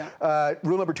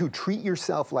Rule number 2, treat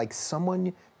yourself like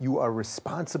someone you are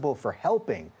responsible for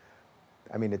helping.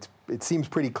 I mean, it seems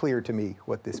pretty clear to me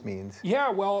what this means. Yeah,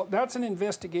 well, that's an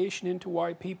investigation into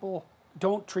why people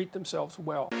don't treat themselves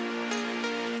well.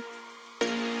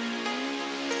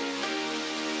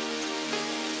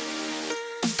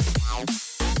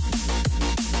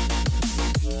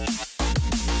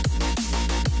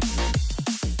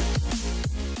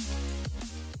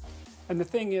 And the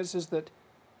thing is that,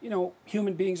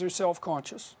 human beings are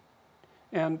self-conscious,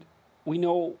 and we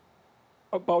know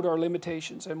about our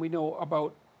limitations, and we know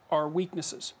about our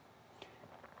weaknesses.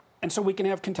 And so we can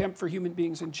have contempt for human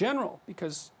beings in general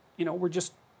because, we're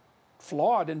just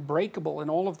flawed and breakable and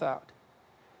all of that.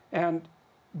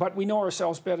 But we know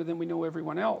ourselves better than we know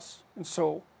everyone else. And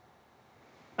so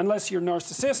unless you're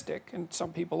narcissistic, and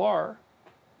some people are,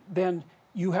 then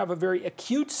you have a very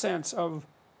acute sense of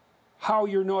how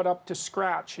you're not up to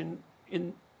scratch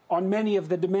on many of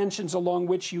the dimensions along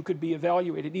which you could be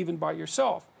evaluated, even by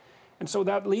yourself. And so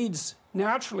that leads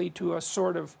naturally to a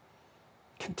sort of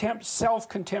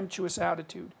self-contemptuous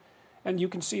attitude. And you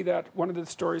can see that one of the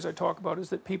stories I talk about is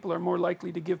that people are more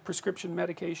likely to give prescription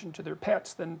medication to their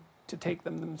pets than to take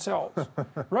them themselves.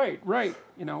 Right.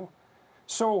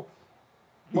 So,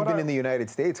 even in the United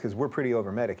States, because we're pretty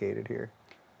over-medicated here.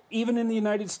 Even in the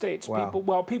United States,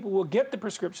 wow. people will get the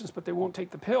prescriptions, but they won't take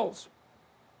the pills.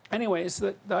 Anyways,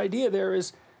 the idea there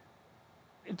is,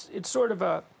 it's sort of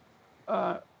a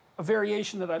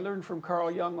variation that I learned from Carl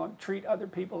Jung on treat other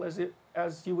people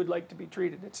as you would like to be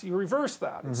treated. It's you reverse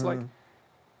that. It's like,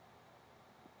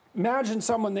 imagine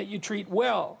someone that you treat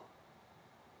well,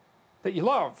 that you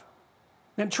love,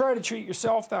 then try to treat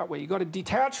yourself that way. You got to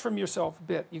detach from yourself a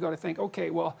bit. You got to think, okay,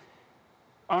 well,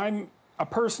 I'm a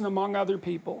person among other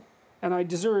people, and I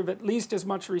deserve at least as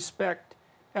much respect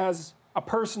as a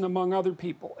person among other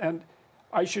people, and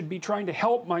I should be trying to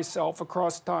help myself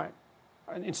across time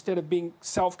instead of being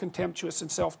self-contemptuous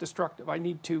and self-destructive. I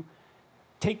need to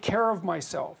take care of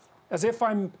myself as if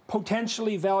I'm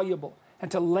potentially valuable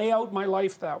and to lay out my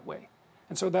life that way.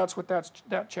 And so that's what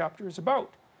that chapter is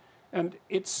about. And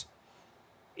it's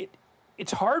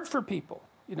hard for people,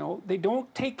 they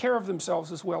don't take care of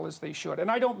themselves as well as they should. And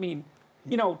I don't mean,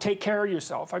 take care of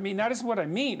yourself. I mean, that isn't what I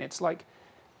mean. It's like,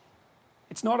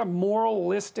 it's not a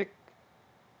moralistic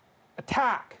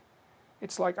attack.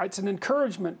 It's like, it's an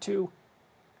encouragement to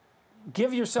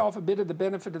give yourself a bit of the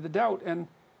benefit of the doubt and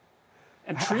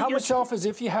treat yourself as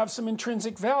if you have some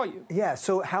intrinsic value. Yeah,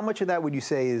 so how much of that would you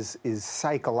say is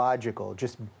psychological,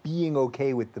 just being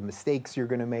okay with the mistakes you're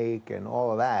going to make and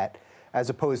all of that, as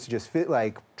opposed to just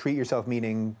treat yourself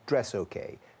meaning dress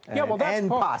okay? And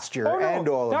posture and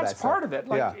all of that. That's part of it.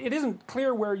 It isn't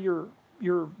clear where your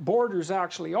borders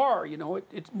actually are.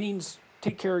 It means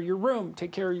take care of your room,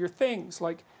 take care of your things,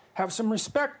 have some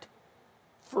respect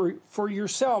for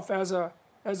yourself as a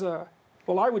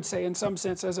well, I would say in some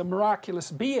sense as a miraculous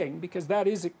being, because that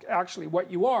is actually what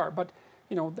you are. But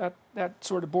that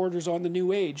sort of borders on the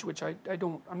New Age, which I'm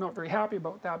not very happy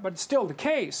about that. But it's still the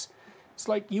case. It's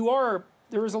like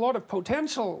there is a lot of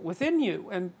potential within you,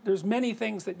 and there's many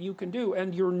things that you can do,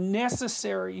 and you're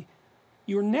necessary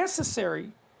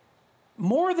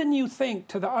more than you think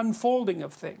to the unfolding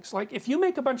of things. Like, if you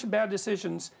make a bunch of bad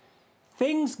decisions,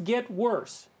 things get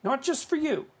worse. Not just for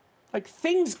you.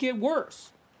 Things get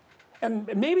worse. And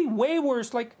maybe way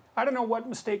worse, I don't know what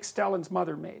mistakes Stalin's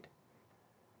mother made.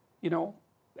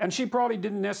 And she probably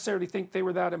didn't necessarily think they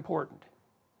were that important.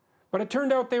 But it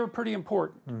turned out they were pretty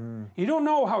important. Mm-hmm. You don't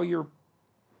know how your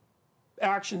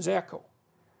actions echo.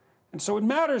 And so it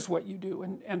matters what you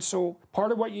do. And so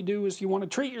part of what you do is you want to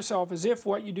treat yourself as if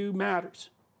what you do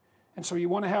matters. And so you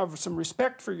want to have some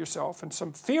respect for yourself and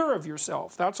some fear of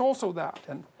yourself. That's also that.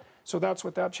 And so that's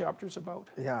what that chapter's about.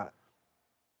 Yeah.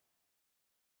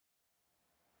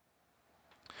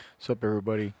 What's up,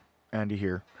 everybody? Andy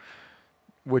here.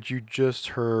 What you just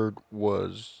heard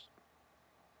was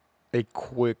a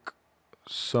quick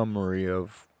summary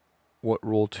of what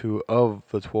Rule 2 of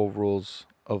the 12 Rules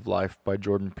of Life by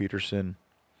Jordan Peterson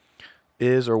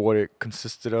is, or what it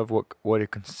consisted of, what it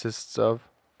consists of.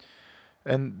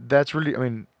 And that's really,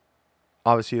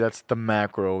 obviously that's the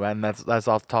macro, and that's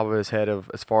off the top of his head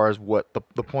of as far as what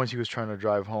the points he was trying to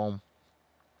drive home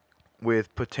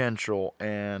with potential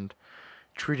and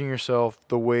treating yourself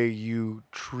the way you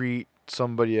treat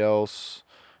somebody else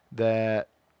that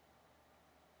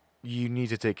you need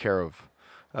to take care of.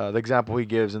 The example he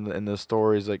gives in the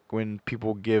story is like when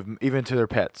people give, even to their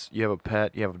pets. You have a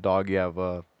pet, you have a dog, you have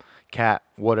a cat,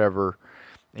 whatever,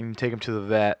 and you take them to the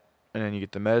vet, and then you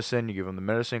get the medicine. You give them the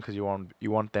medicine because you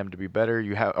want them to be better.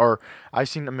 I've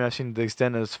seen the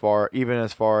extent as far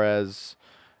as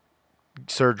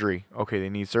surgery. Okay, they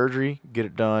need surgery, get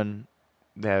it done.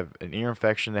 They have an ear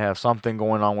infection, they have something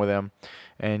going on with them,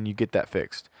 and you get that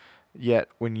fixed. Yet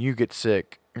when you get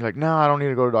sick, you're like, no, I don't need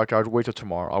to go to the doctor. I'll wait till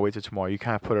tomorrow. I'll wait till tomorrow. You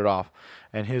kind of put it off.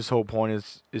 And his whole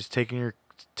point is taking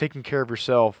care of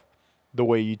yourself the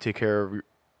way you take care of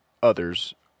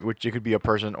others, which it could be a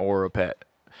person or a pet.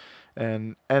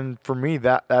 And for me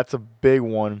that's a big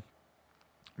one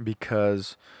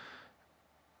because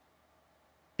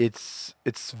it's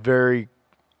very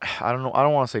I don't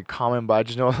want to say common, but I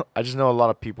just know a lot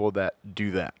of people that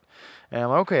do that. And I'm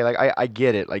like, okay, like I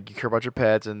get it. Like you care about your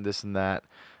pets and this and that.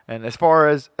 And as far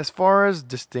as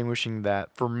distinguishing that,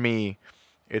 for me,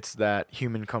 it's that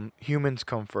humans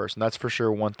come first. And that's for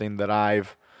sure one thing that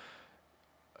I've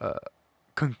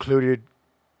concluded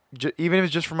even if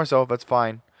it's just for myself, that's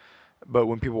fine. But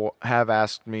when people have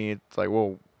asked me, it's like,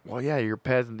 well, yeah, your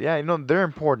pets, yeah, they're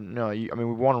important. No, I mean,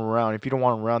 we want them around. If you don't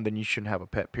want them around, then you shouldn't have a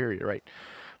pet, period, right?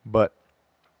 But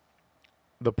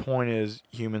the point is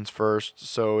humans first.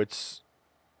 So it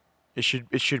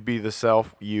should be the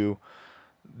self, you,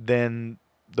 then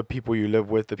the people you live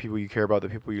with, the people you care about, the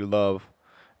people you love,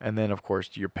 and then of course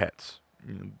your pets,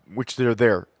 which they're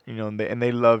there, and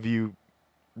they love you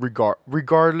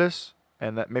regardless.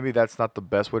 And that maybe that's not the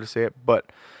best way to say it,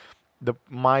 but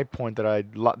my point that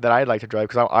I'd like to drive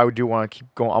because I do want to keep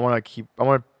going. I want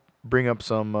to bring up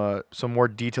some more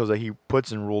details that he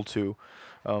puts in Rule 2,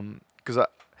 because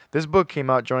this book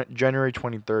came out January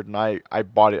 23rd, and I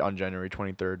bought it on January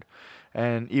 23rd,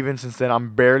 and even since then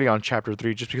I'm barely on chapter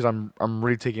 3 just because I'm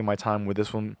really taking my time with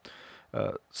this one.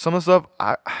 Some of the stuff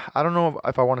I don't know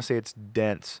if I want to say it's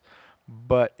dense,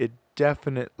 but it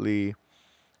definitely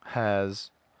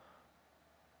has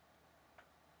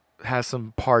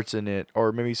some parts in it,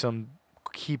 or maybe some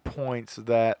key points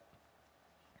that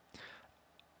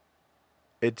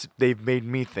they've made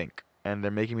me think, and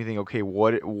they're making me think. Okay,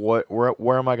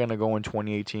 where am I gonna go in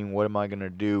 2018? What am I gonna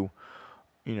do?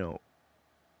 You know,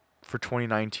 for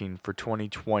 2019, for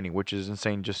 2020, which is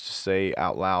insane just to say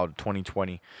out loud.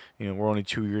 2020. We're only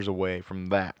 2 years away from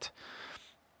that.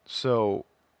 So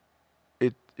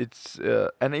it's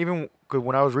and even 'cause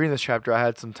when I was reading this chapter, I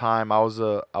had some time. I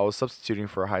was substituting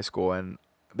for a high school, and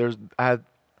there's I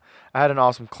had an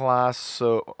awesome class,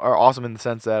 or awesome in the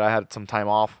sense that I had some time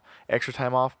off, extra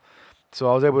time off. So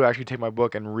I was able to actually take my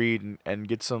book and read and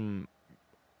get some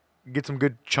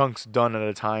good chunks done at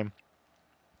a time.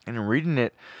 And in reading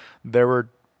it, there were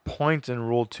points in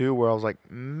Rule 2 where I was like,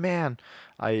 man,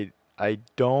 I I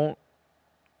don't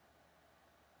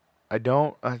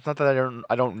it's not that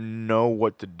I don't know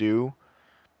what to do,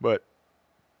 but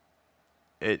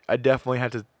I definitely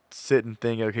had to sit and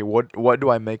think, okay, what do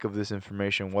I make of this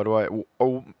information?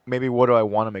 Or maybe what do I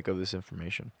want to make of this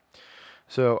information?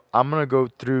 So I'm gonna go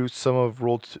through some of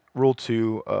Rule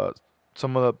 2,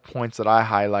 some of the points that I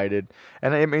highlighted,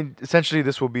 and I mean essentially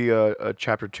this will be a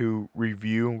Chapter 2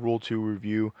 review, Rule 2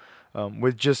 review,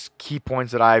 with just key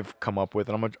points that I've come up with,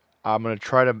 and I'm gonna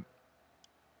try to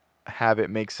have it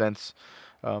make sense.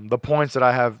 The points that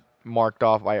I have marked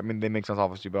off, I mean they make sense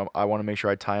obviously, but I want to make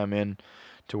sure I tie them in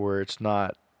to where it's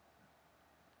not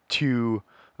too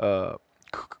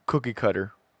cookie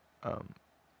cutter. Um,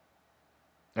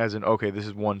 as in, okay, this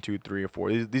is one, two, three, or four.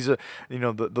 These are,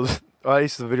 those at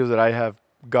least the videos that I have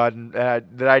gotten that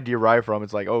I derive from.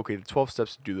 It's like, okay, the 12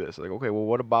 steps to do this. Like, okay, well,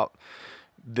 what about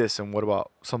this, and what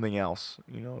about something else?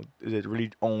 Is it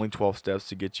really only 12 steps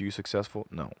to get you successful?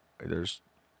 No, there's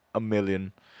a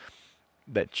million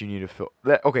that you need to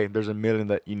there's a million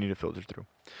that you need to filter through.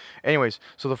 Anyways,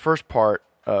 so the first part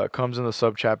comes in the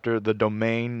subchapter, the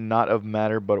domain not of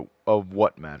matter but of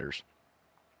what matters.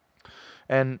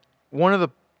 And one of the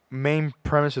main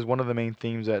premises, one of the main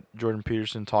themes that Jordan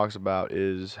Peterson talks about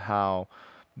is how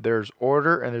there's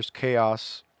order and there's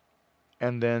chaos.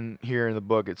 And then here in the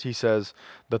book, he says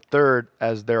the third,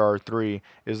 as there are three,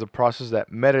 is the process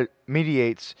that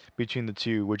mediates between the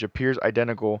two, which appears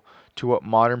identical to what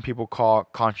modern people call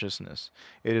consciousness.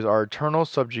 It is our eternal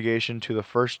subjugation to the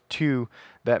first two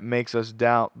that makes us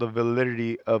doubt the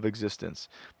validity of existence,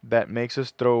 that makes us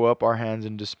throw up our hands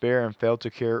in despair and fail to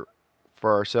care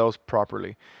for ourselves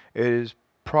properly. It is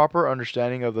proper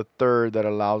understanding of the third that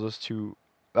allows us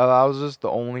the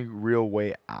only real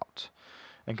way out.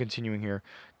 And continuing here,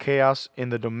 chaos in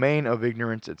the domain of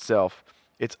ignorance itself,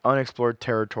 its unexplored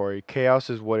territory.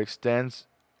 Chaos is what extends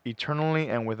eternally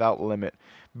and without limit,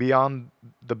 beyond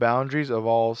the boundaries of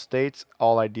all states,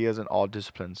 all ideas, and all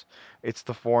disciplines. It's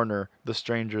the foreigner, the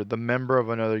stranger, the member of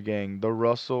another gang, the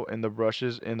rustle in the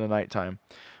brushes in the nighttime,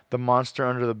 the monster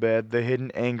under the bed, the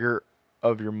hidden anger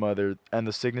of your mother, and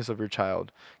the sickness of your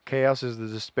child. Chaos is the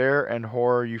despair and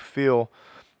horror you feel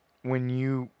when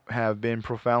you have been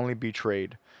profoundly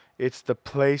betrayed. It's the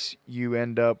place you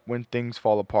end up when things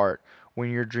fall apart,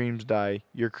 when your dreams die,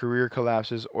 your career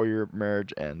collapses, or your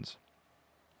marriage ends.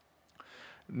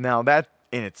 Now that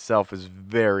in itself is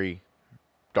very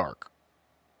dark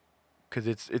because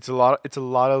it's a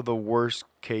lot of the worst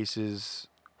case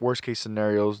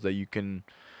scenarios that you can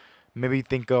maybe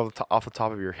think of off the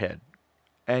top of your head.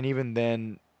 And even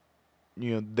then,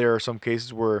 there are some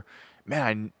cases where,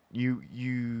 man,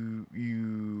 and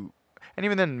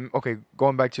even then, okay,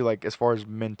 going back to like as far as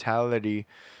mentality,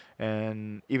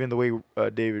 and even the way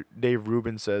Dave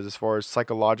Rubin says, as far as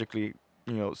psychologically,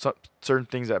 certain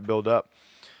things that build up.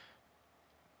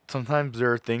 Sometimes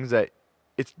there are things that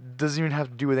it doesn't even have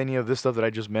to do with any of this stuff that I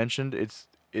just mentioned. It's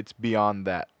beyond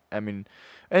that. I mean,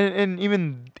 and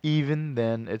even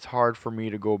then, it's hard for me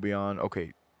to go beyond.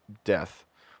 Okay, death.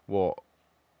 Well,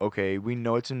 okay, we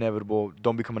know it's inevitable.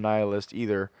 Don't become a nihilist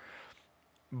either.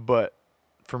 But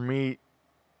for me,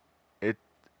 it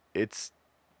it's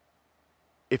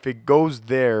if it goes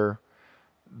there,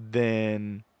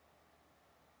 then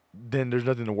there's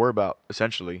nothing to worry about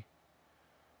essentially.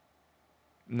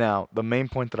 Now, the main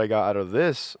point that I got out of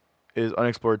this is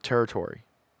unexplored territory,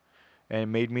 and it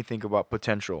made me think about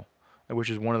potential, which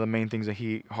is one of the main things that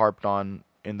he harped on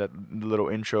in that little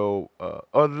intro,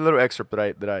 or the little excerpt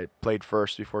that I played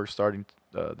first before starting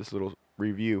this little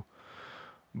review.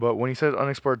 But when he says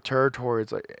unexplored territory,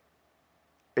 it's like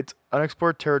it's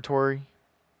unexplored territory.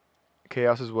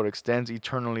 Chaos is what extends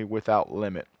eternally without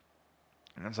limit,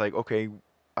 and it's like, okay,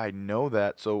 I know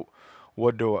that, so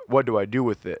what do I do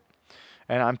with it?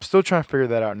 And I'm still trying to figure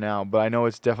that out now, but I know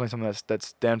it's definitely something that's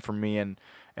stand for me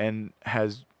and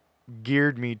has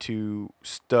geared me to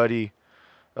study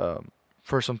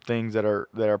for some things that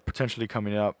are potentially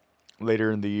coming up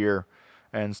later in the year,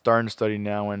 and starting to study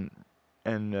now and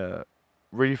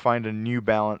really find a new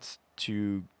balance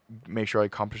to make sure I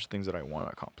accomplish the things that I want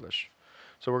to accomplish.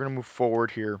 So we're gonna move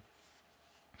forward here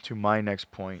to my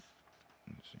next point.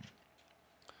 Let's see.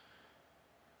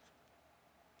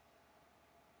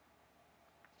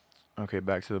 Okay,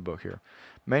 back to the book here.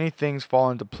 Many things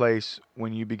fall into place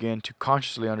when you begin to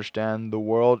consciously understand the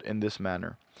world in this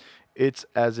manner. It's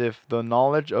as if the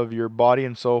knowledge of your body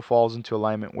and soul falls into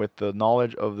alignment with the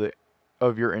knowledge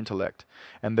of your intellect.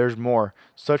 And there's more.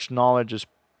 Such knowledge is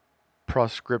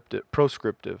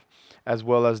proscriptive as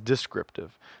well as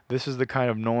descriptive. This is the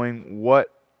kind of knowing what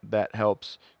that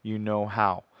helps you know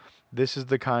how. This is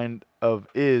the kind of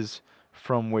is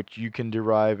from which you can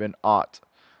derive an ought.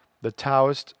 The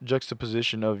Taoist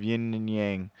juxtaposition of yin and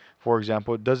yang, for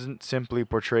example, doesn't simply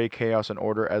portray chaos and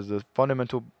order as the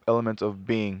fundamental elements of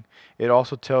being. It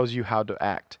also tells you how to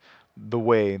act. The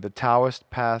way, the Taoist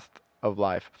path of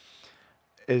life,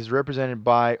 is represented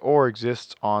by or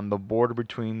exists on the border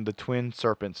between the twin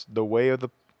serpents. The way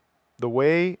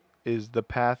is the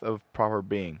path of proper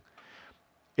being.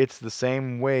 It's the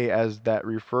same way as that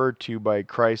referred to by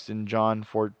Christ in John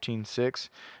 14:6.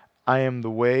 I am the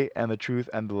way and the truth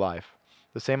and the life.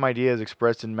 The same idea is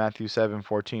expressed in Matthew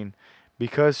 7:14.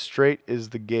 Because strait is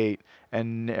the gate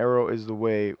and narrow is the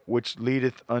way which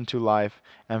leadeth unto life,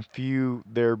 and few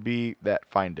there be that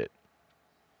find it.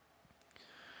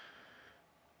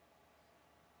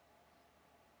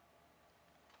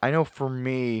 I know for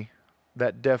me,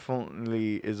 that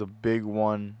definitely is a big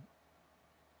one,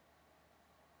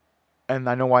 and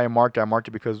I know why I marked it. I marked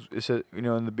it because it said, in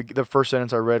the first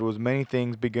sentence I read was many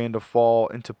things begin to fall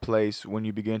into place when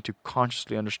you begin to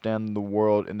consciously understand the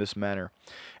world in this manner.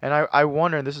 And I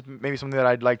wonder, and this is maybe something that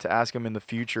I'd like to ask him in the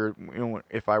future,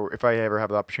 if I ever have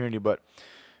the opportunity, but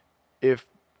if,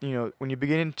 when you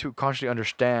begin to consciously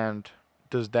understand,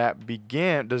 does that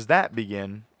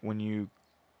begin when you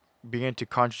begin to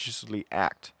consciously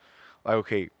act? Like,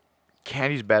 okay,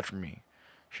 candy's bad for me.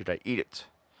 Should I eat it?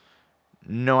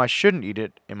 No, I shouldn't eat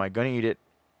it. Am I gonna eat it?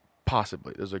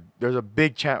 Possibly. There's a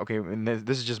big chance. Okay, and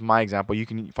this is just my example. You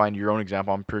can find your own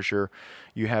example. I'm pretty sure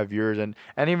you have yours. And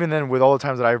even then, with all the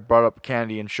times that I've brought up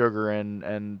candy and sugar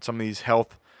and some of these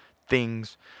health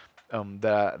things,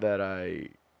 that I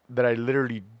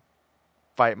literally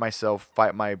fight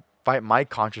my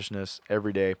consciousness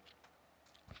every day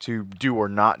to do or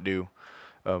not do.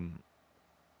 Um,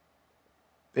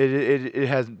 it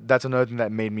has that's another thing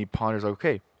that made me ponder. Is like,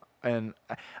 okay, and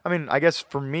I mean, I guess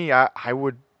for me, I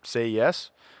would say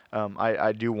yes.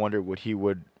 I do wonder what he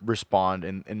would respond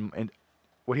and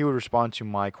what he would respond to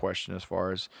my question as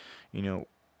far as,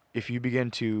 if you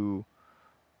begin to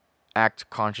act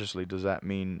consciously, does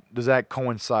that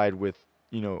coincide with,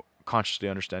 consciously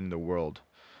understanding the world,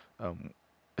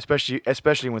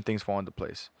 especially when things fall into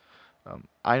place.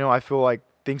 I know I feel like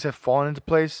things have fallen into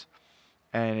place,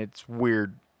 and it's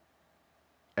weird.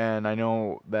 And I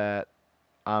know that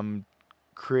I'm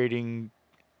creating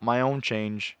my own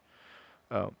change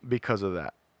because of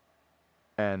that.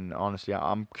 And honestly,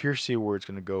 I'm curious to see where it's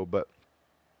going to go. But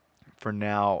for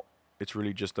now, it's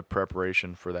really just the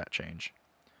preparation for that change.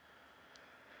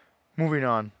 Moving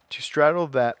on. To straddle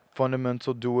that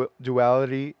fundamental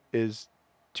duality is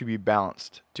to be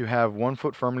balanced, to have one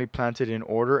foot firmly planted in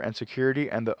order and security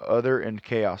and the other in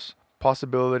chaos,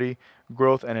 possibility,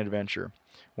 growth, and adventure.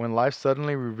 When life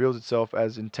suddenly reveals itself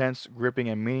as intense, gripping,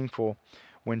 and meaningful,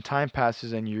 when time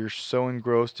passes and you're so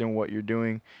engrossed in what you're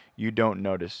doing, you don't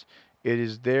notice. It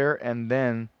is there and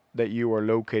then that you are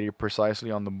located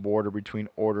precisely on the border between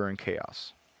order and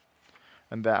chaos.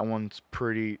 And that one's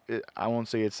pretty, I won't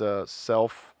say it's a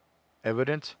self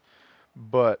evident,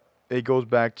 but it goes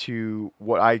back to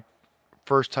what I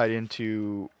first tied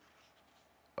into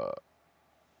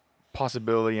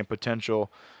possibility and potential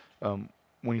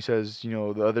when he says,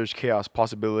 the other's chaos,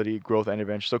 possibility, growth, and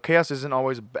adventure. So chaos isn't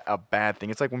always a bad thing.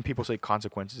 It's like when people say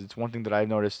consequences. It's one thing that I've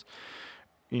noticed.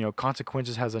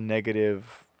 Consequences has a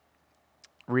negative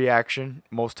reaction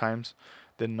most times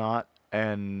than not,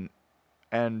 and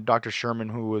Dr. Sherman,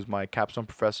 who was my capstone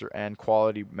professor and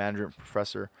quality management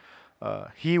professor,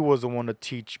 he was the one to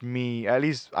teach me, at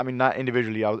least, I mean, not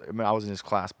individually, I was in his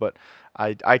class, but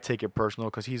I take it personal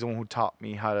because he's the one who taught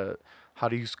me how to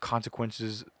use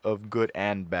consequences of good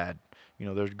and bad.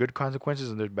 There's good consequences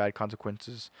and there's bad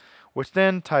consequences, which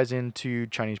then ties into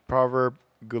Chinese proverb,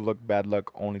 good luck, bad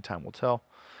luck, only time will tell,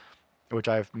 which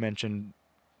I've mentioned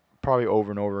probably over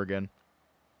and over again.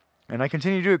 And I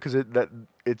continue to do it because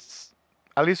it's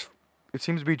at least it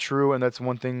seems to be true, and that's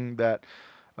one thing that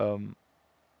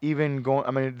even going.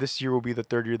 I mean, this year will be the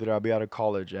third year that I'll be out of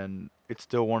college, and it's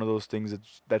still one of those things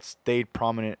that stayed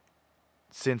prominent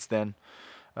since then,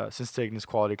 since taking his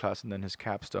quality class and then his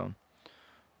capstone,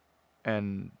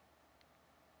 and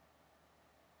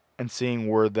seeing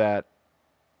where that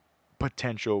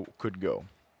potential could go.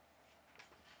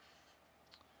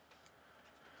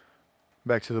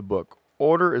 Back to the book.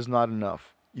 Order is not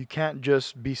enough. You can't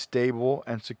just be stable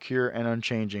and secure and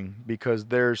unchanging because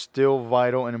there's still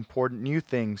vital and important new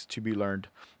things to be learned.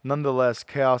 Nonetheless,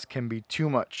 chaos can be too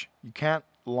much. You can't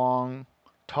long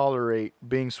tolerate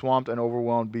being swamped and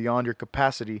overwhelmed beyond your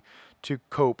capacity to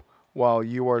cope while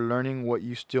you are learning what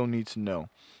you still need to know.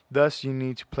 Thus, you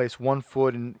need to place one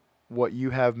foot in what you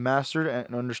have mastered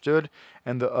and understood,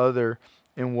 and the other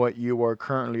in what you are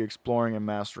currently exploring and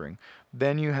mastering.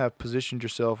 Then you have positioned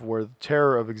yourself where the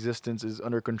terror of existence is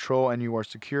under control and you are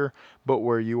secure, but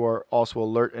where you are also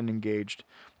alert and engaged.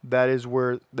 That is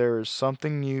where there is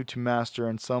something new to master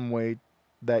in some way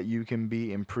that you can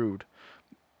be improved.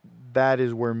 That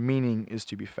is where meaning is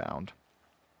to be found.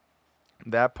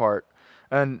 That part,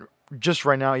 and just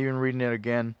right now, even reading it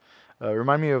again,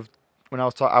 remind me of when I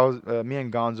was talking. Me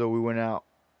and Gonzo, we went out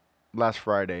last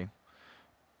Friday,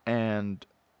 and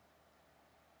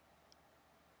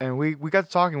we got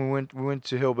to talking. We went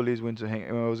to Hillbillies. Went to hang.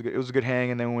 It was a good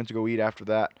hang, and then we went to go eat after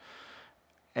that.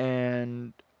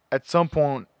 And at some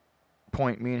point,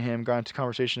 me and him got into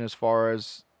conversation as far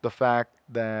as the fact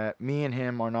that me and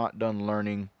him are not done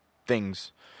learning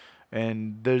things,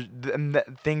 and that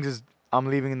things is I'm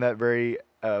leaving that very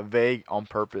vague on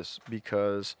purpose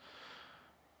because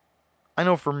I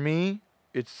know for me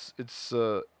it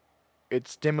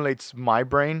stimulates my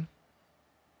brain.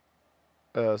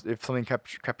 If something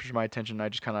captures my attention, I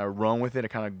just kind of run with it. I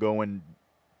kind of go and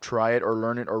try it or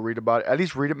learn it or read about it. At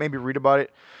least maybe read about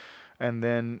it. And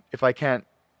then if I can't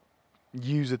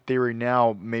use a theory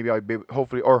now, maybe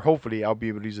hopefully I'll be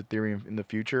able to use a theory in the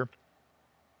future.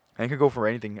 And it could go for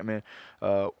anything. I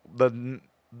mean,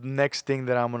 next thing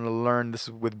that I'm going to learn, this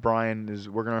is with Brian, is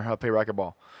we're going to learn how to play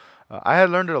racquetball. I had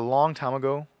learned it a long time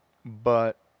ago,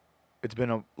 but it's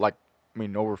been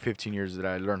over 15 years that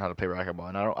I learned how to play racquetball,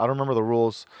 and I don't remember the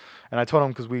rules. And I told him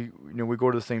because we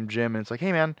go to the same gym, and it's like,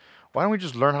 hey man, why don't we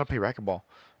just learn how to play racquetball?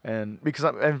 And because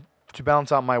and to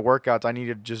balance out my workouts, I need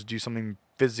to just do something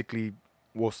physically,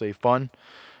 we'll say fun,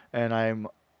 and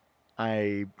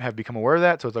I have become aware of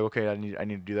that. So it's like, okay, I need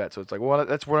to do that. So it's like, well,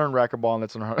 let's learn racquetball and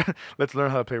let's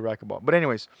learn how to play racquetball. But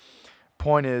anyways,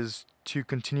 point is to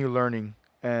continue learning,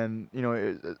 and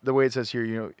the way it says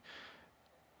here,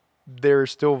 there are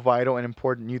still vital and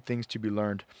important new things to be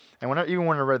learned. And when I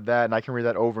read that, and I can read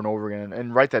that over and over again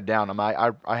and write that down. I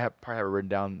probably have it written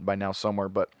down by now somewhere,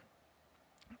 but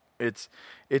it's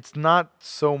not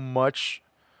so much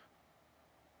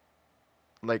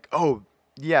like, oh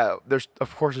yeah, there's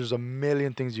a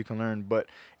million things you can learn, but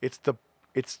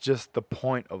it's just the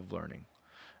point of learning.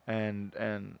 And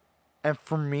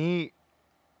for me,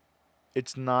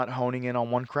 it's not honing in on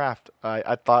one craft.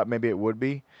 I thought maybe it would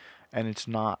be, and it's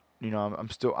not. I'm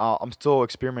still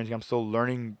experimenting. I'm still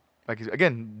learning. Like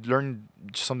again, learn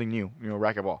something new.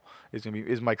 Racquetball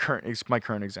is my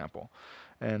current example,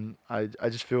 and I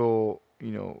just feel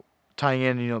tying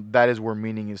in. That is where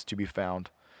meaning is to be found.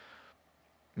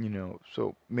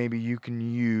 So maybe you can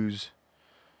use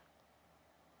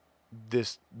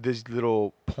these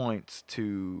little points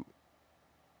to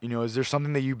is there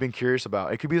something that you've been curious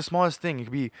about? It could be the smallest thing. It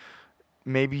could be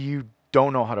maybe you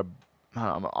don't know how to.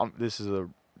 This is a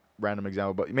random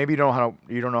example, but maybe you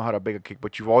don't know how to bake a cake,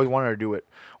 but you've always wanted to do it,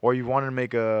 or you wanted to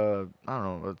make I don't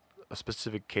know a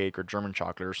specific cake or German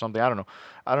chocolate or something. I don't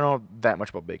know that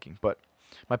much about baking, but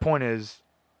my point is,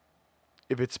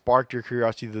 if it sparked your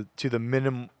curiosity to the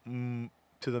minimalist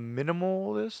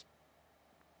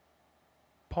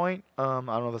point, I don't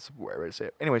know if that's the right way to say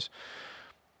it. Anyways,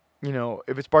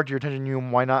 if it sparked your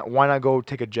attention, why not go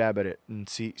take a jab at it and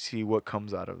see what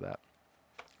comes out of that.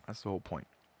 That's the whole point.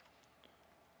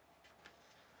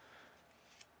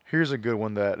 Here's a good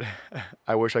one that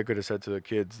I wish I could have said to the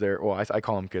kids there. Well, I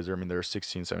call them kids. I mean, they're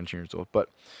 16, 17 years old. But,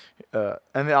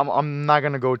 and I'm not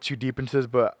going to go too deep into this,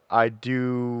 but I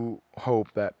do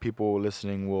hope that people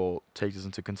listening will take this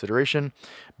into consideration.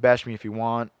 Bash me if you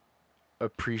want.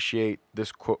 Appreciate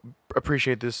this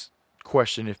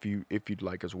question if you'd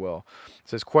like as well. It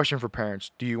says, question for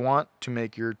parents. Do you want to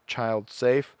make your child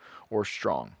safe or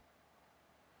strong?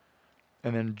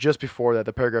 And then just before that,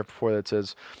 the paragraph before that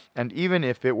says, and even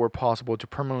if it were possible to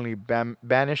permanently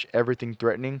banish everything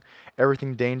threatening,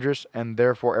 everything dangerous, and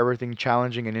therefore everything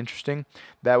challenging and interesting,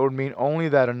 that would mean only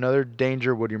that another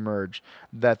danger would emerge,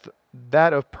 that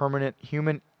of permanent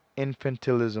human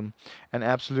infantilism and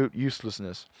absolute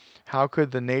uselessness. How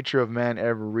could the nature of man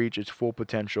ever reach its full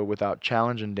potential without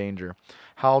challenge and danger?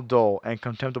 How dull and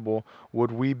contemptible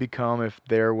would we become if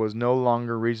there was no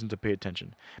longer reason to pay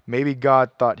attention? Maybe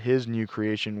God thought his new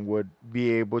creation would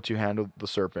be able to handle the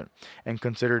serpent, and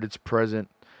considered its presence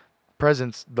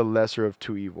the lesser of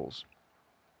two evils.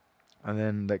 And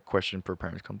then that question for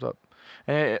parents comes up.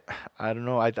 And I don't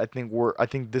know, I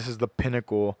think this is the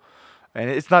pinnacle. And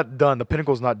it's not done. The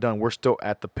pinnacle's not done. We're still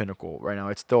at the pinnacle right now.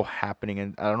 It's still happening,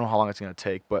 and I don't know how long it's going to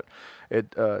take, but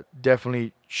it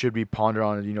definitely should be pondered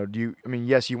on.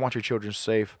 Yes, you want your children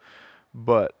safe,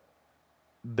 but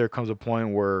there comes a point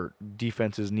where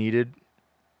defense is needed,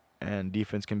 and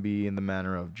defense can be in the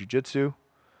manner of jiu-jitsu.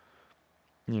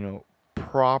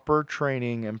 Proper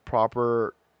training and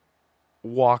proper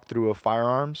walkthrough of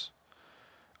firearms.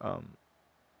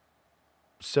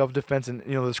 Self-defense and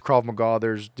this Krav Maga,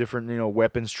 there's different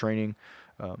weapons training,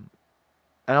 and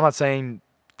I'm not saying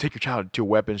take your child to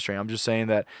weapons training. I'm just saying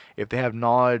that if they have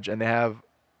knowledge and they have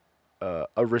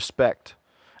a respect,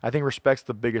 I think respect's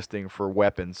the biggest thing for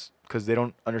weapons, because they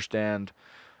don't understand.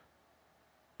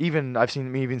 I've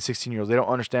seen even 16-year-olds, they don't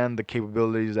understand the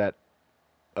capabilities that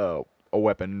a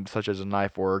weapon such as a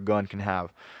knife or a gun can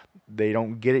have. They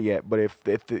don't get it yet, but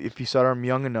if you start them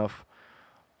young enough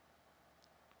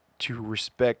to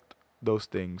respect those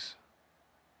things,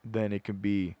 then it can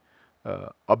be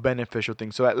a beneficial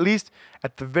thing. So at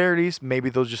the very least,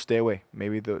 maybe they'll just stay away.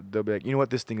 Maybe they'll be like, you know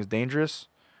what, this thing is dangerous.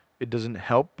 It doesn't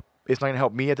help. It's not going to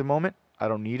help me at the moment. I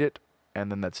don't need it.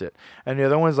 And then that's it. And the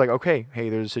other one is like, okay, hey,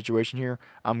 there's a situation here.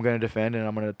 I'm going to defend, and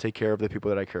I'm going to take care of the people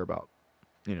that I care about.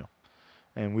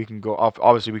 And we can go off.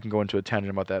 Obviously, we can go into a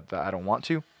tangent about that I don't want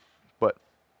to, but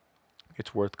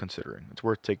it's worth considering. It's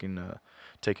worth taking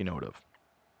note of.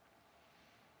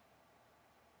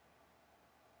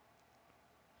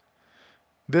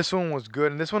 This one was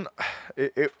good, and this one,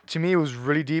 it to me, it was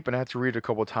really deep, and I had to read it a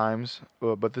couple of times.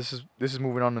 But this is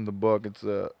moving on in the book. It's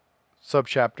a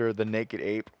subchapter, "The Naked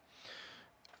Ape,"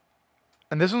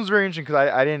 and this one's very interesting because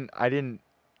I didn't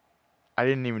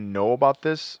even know about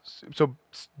this. So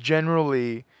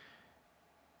generally,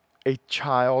 a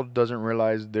child doesn't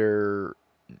realize they're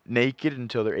naked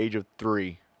until their age of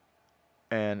 3,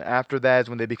 and after that is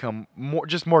when they become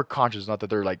more conscious. Not that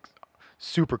they're like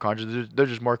super conscious. They're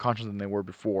just more conscious than they were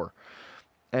before.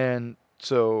 And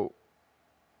so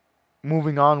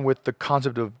moving on with the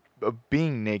concept of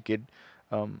being naked,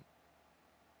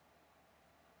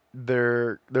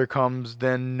 there comes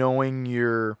then knowing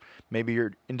your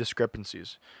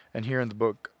indiscrepancies. And here in the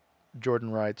book, Jordan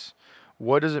writes,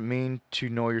 what does it mean to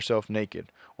know yourself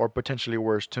naked? Or potentially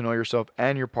worse, to know yourself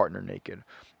and your partner naked?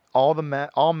 All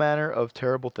manner of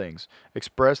terrible things,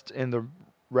 expressed in the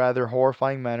rather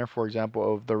horrifying manner, for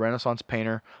example, of the Renaissance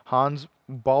painter Hans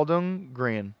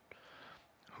Baldung-Grien,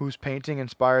 whose painting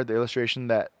inspired the illustration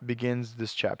that begins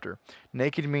this chapter.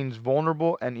 Naked means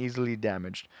vulnerable and easily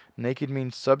damaged. Naked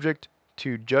means subject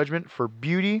to judgment for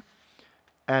beauty,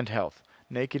 and health.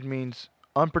 Naked means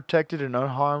unprotected and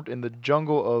unharmed in the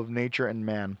jungle of nature and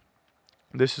man.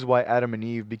 This is why Adam and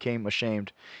Eve became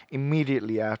ashamed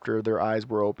immediately after their eyes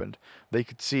were opened. They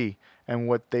could see, and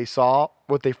what they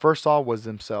first saw was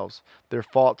themselves. Their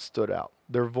faults stood out.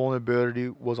 Their vulnerability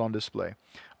was on display.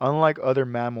 Unlike other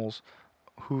mammals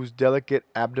whose delicate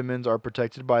abdomens are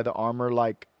protected by the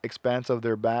armor-like expanse of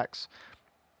their backs,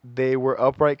 they were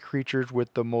upright creatures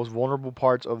with the most vulnerable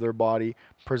parts of their body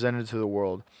presented to the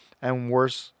world, and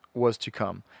worse was to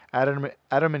come. Adam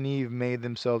and Eve made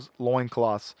themselves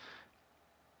loincloths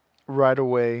right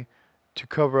away to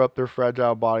cover up their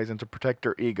fragile bodies and to protect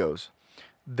their egos.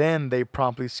 Then they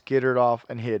promptly skittered off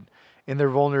and hid. In their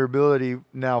vulnerability,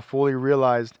 now fully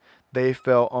realized, they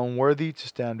felt unworthy to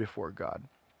stand before God.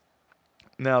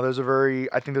 Now, I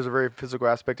think there's a very physical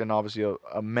aspect and obviously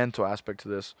a mental aspect to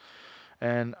this.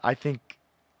 And I think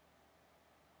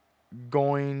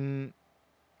going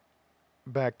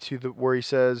back to where he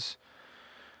says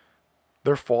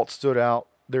their faults stood out,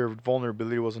 their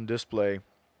vulnerability was on display.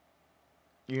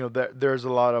 There's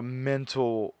a lot of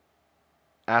mental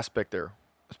aspect there,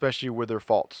 especially with their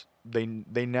faults. They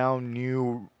now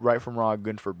knew right from wrong,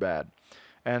 good for bad,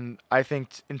 and I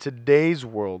think in today's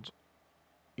world,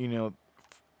 you know,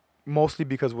 mostly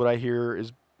because what I hear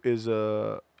is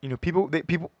people.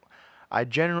 I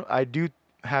do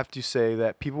have to say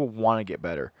that people want to get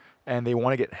better and they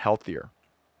want to get healthier.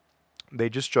 They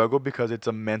just struggle because it's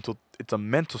a mental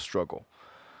struggle.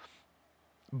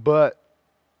 But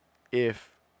if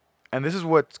and this is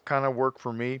what's kind of worked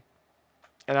for me,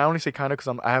 and I only say kind of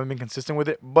because I haven't been consistent with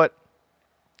it, but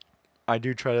I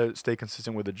do try to stay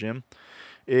consistent with the gym,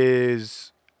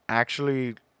 is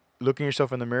actually looking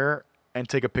yourself in the mirror and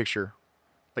take a picture.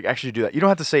 Like actually do that. You don't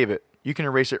have to save it. You can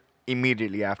erase it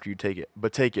immediately after you take it,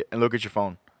 but take it and look at your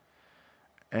phone.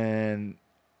 And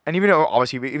even though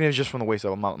obviously even if it's just from the waist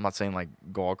up, I'm not saying like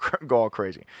go all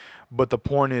crazy, but the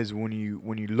point is when you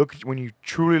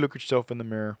truly look at yourself in the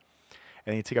mirror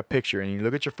and you take a picture and you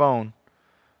look at your phone,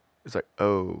 it's like,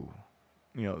 oh,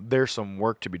 there's some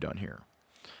work to be done here.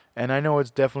 And I know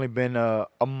it's definitely been a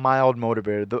mild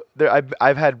motivator.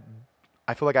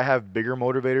 I feel like I have bigger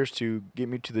motivators to get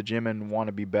me to the gym and want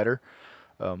to be better,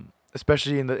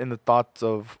 especially in the thoughts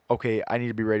of, okay, I need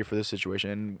to be ready for this situation.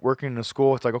 And working in a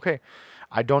school, it's like, okay,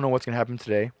 I don't know what's gonna happen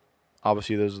today.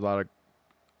 Obviously, there's a lot of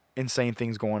insane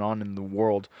things going on in the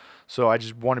world, so I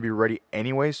just want to be ready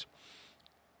anyways.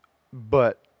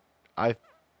 But I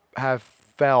have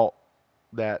felt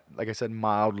that, like I said,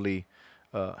 mildly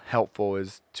helpful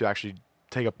is to actually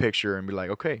take a picture and be like,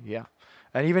 okay, yeah.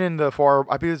 And even in I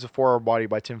believe it's a 4 Hour Body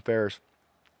by Tim Ferriss.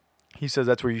 He says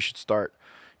that's where you should start.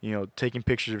 Taking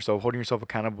pictures of yourself, holding yourself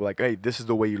accountable. Like, hey, this is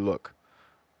the way you look.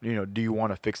 Do you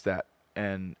want to fix that?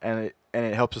 And it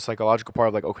helps the psychological part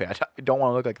of like, okay, I don't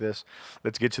want to look like this.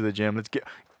 Let's get to the gym.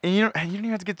 And you don't even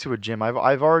have to get to a gym.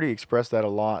 I've already expressed that a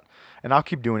lot, and I'll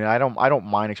keep doing it. I don't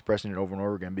mind expressing it over and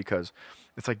over again because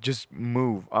it's like just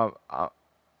move.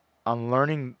 I'm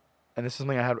learning, and this is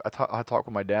something I talked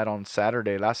with my dad on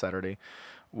last Saturday,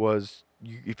 was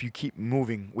if you keep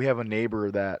moving. We have a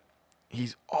neighbor that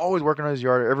he's always working on his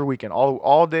yard every weekend,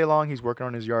 all day long. He's working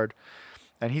on his yard,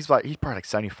 and he's probably like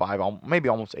 75, maybe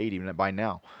almost 80 by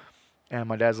now. And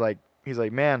my dad's like, he's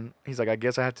like, man, he's like, I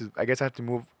guess I have to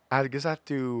move. I guess I have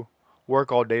to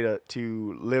work all day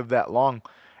to live that long.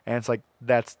 And it's like,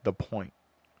 that's the point.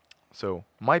 So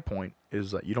my point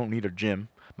is that you don't need a gym.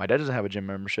 My dad doesn't have a gym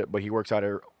membership, but he works out.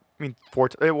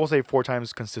 We'll say 4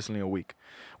 times consistently a week,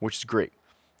 which is great.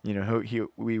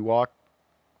 We walk,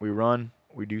 we run,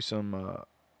 we do some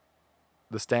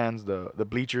the stands, the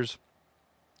bleachers.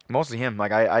 Mostly him.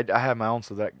 Like I have my own,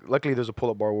 so that luckily there's a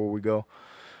pull-up bar where we go.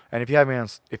 And if you have me on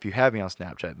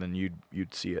Snapchat, then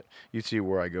you'd see it. You'd see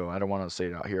where I go. I don't want to say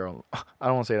it out here. I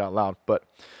don't want to say it out loud, but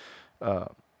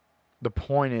the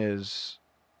point is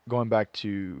going back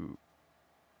to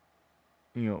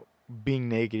being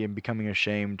naked and becoming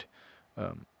ashamed.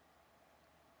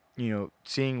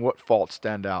 Seeing what faults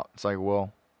stand out. It's like,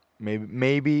 well,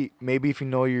 maybe if you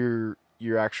know your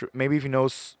actual, maybe if you know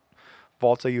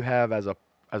faults that you have as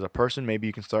a person, maybe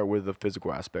you can start with the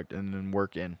physical aspect and then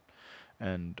work in,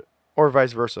 or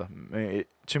vice versa.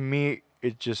 To me,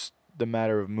 it's just the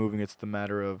matter of moving. It's the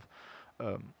matter of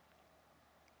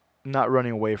not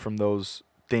running away from those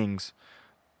things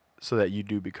so that you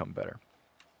do become better.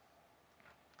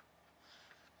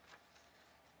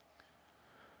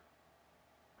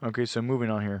 Okay, so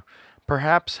moving on here.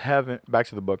 Back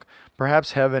to the book.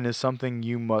 Perhaps heaven is something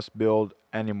you must build,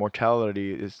 and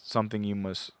immortality is something you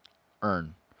must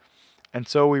earn. And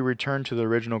so we return to the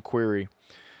original query.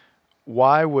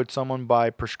 Why would someone buy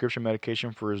prescription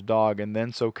medication for his dog and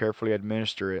then so carefully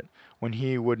administer it when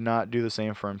he would not do the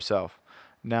same for himself?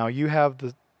 Now you have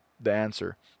the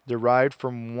answer, derived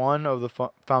from one of the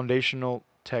foundational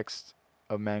texts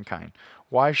of mankind.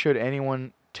 Why should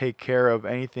anyone take care of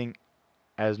anything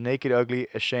as naked, ugly,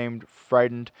 ashamed,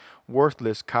 frightened,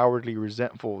 worthless, cowardly,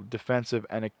 resentful, defensive,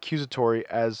 and accusatory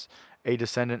as a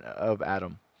descendant of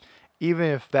Adam? Even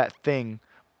if that thing,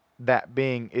 that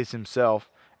being, is himself,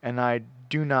 and I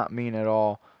do not mean at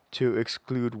all to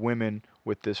exclude women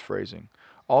with this phrasing.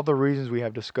 All the reasons we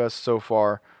have discussed so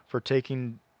far for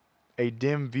taking a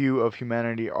dim view of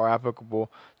humanity are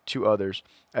applicable to others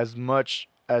as much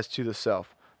as to the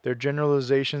self. They're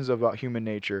generalizations about human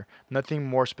nature, nothing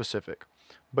more specific.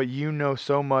 But you know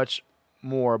so much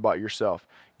more about yourself.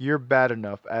 You're bad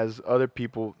enough as other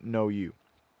people know you.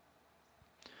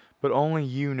 But only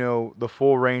you know the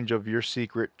full range of your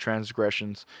secret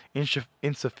transgressions,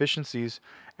 insufficiencies,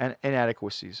 and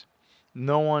inadequacies.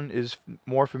 No one is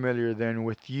more familiar than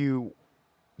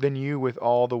you with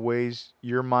all the ways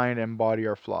your mind and body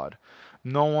are flawed.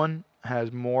 No one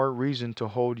has more reason to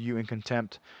hold you in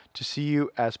contempt, to see you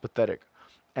as pathetic.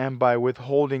 And by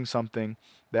withholding something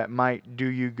that might do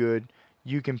you good,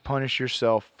 you can punish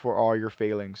yourself for all your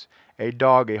failings. A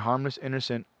dog, a harmless,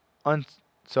 innocent,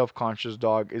 unself-conscious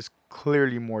dog, is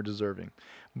clearly more deserving.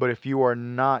 But if you are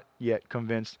not yet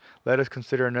convinced, let us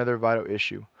consider another vital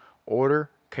issue: order,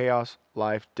 chaos,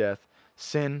 life, death,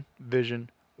 sin, vision,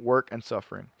 work, and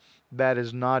suffering. That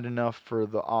is not enough for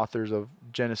the authors of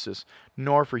Genesis,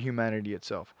 nor for humanity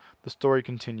itself. The story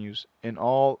continues in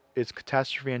all its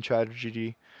catastrophe and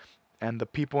tragedy, and the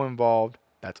people involved,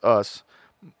 that's us,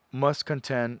 must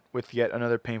contend with yet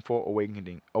another painful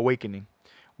awakening.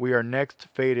 We are next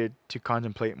fated to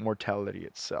contemplate mortality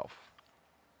itself.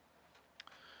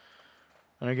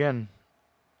 And again,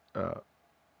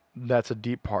 that's a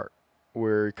deep part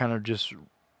where it kind of just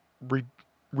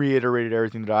reiterated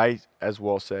everything that I as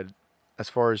well said as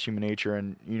far as human nature,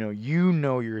 and you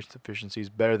know your insufficiencies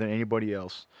better than anybody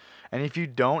else. And if you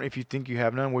don't, if you think you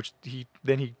have none, which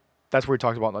that's where he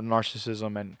talks about the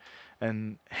narcissism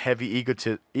and heavy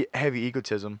egotism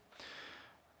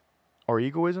or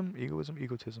egotism.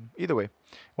 Either way,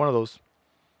 one of those.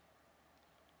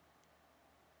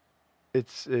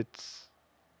 It's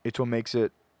what makes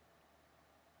it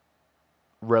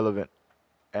relevant,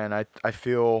 and I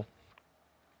feel.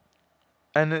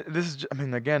 And this is, I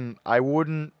mean, again, I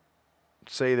wouldn't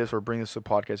say this or bring this to a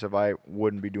podcast if I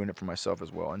wouldn't be doing it for myself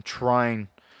as well and trying,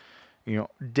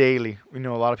 daily. A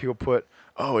lot of people put,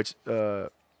 oh, it's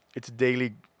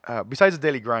daily. Besides the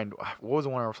daily grind, what was the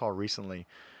one I saw recently,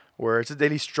 where it's a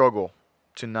daily struggle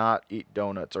to not eat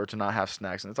donuts or to not have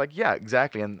snacks, and it's like, yeah,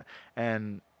 exactly.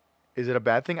 And is it a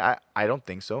bad thing? I don't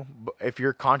think so. But if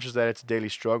you're conscious that it's a daily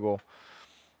struggle,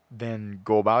 then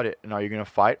go about it. And are you gonna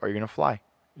fight or are you gonna fly?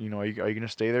 Are you gonna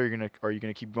stay there? Are you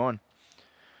gonna keep going?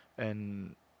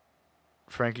 And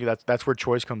frankly, that's where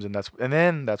choice comes in. That's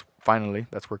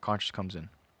where conscience comes in.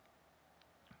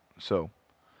 So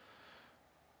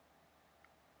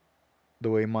the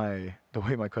way my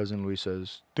cousin Luis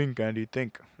says, "Think, Andy,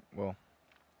 think." Well,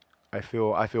 I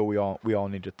feel we all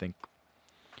need to think.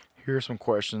 Here are some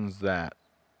questions that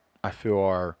I feel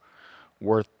are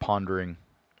worth pondering.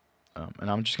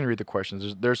 And I'm just gonna read the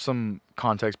questions. There's some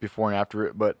context before and after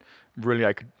it, but really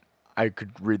I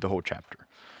could read the whole chapter.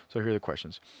 So here are the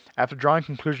questions. After drawing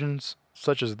conclusions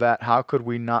such as that, how could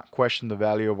we not question the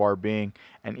value of our being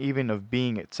and even of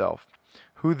being itself?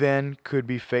 Who then could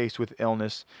be faced with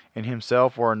illness in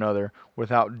himself or another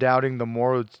without doubting the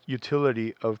moral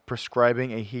utility of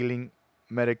prescribing a healing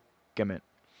medicament?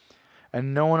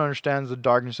 And no one understands the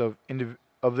darkness of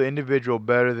the individual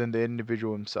better than the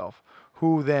individual himself.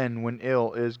 Who then, when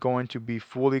ill, is going to be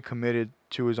fully committed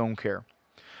to his own care?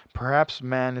 Perhaps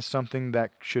man is something that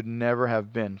should never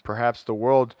have been. Perhaps the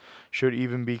world should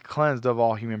even be cleansed of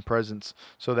all human presence,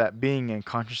 so that being and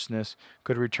consciousness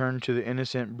could return to the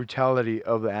innocent brutality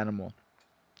of the animal.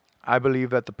 I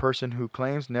believe that the person who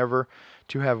claims never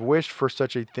to have wished for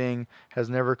such a thing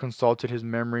has never consulted his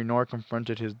memory nor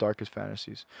confronted his darkest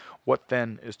fantasies. What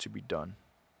then is to be done?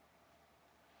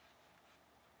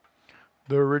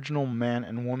 The original man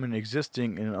and woman,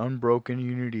 existing in unbroken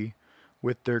unity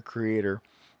with their Creator,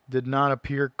 did not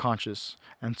appear conscious,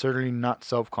 and certainly not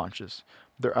self-conscious.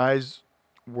 Their eyes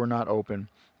were not open,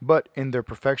 but in their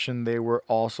perfection they were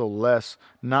also less,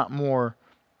 not more,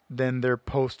 than their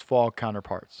post-fall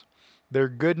counterparts. Their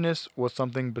goodness was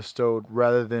something bestowed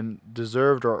rather than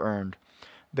deserved or earned.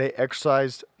 They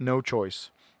exercised no choice.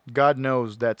 God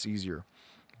knows that's easier.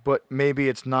 But maybe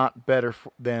it's not better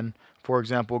than, for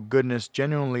example, goodness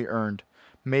genuinely earned.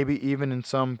 maybe even in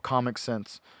some cosmic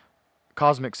sense,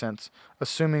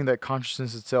 assuming that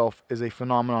consciousness itself is a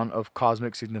phenomenon of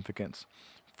cosmic significance.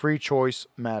 Free choice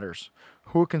matters.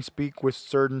 Who can speak with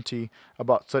certainty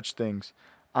about such things?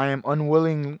 I am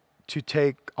unwilling to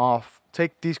take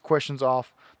these questions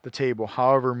off the table,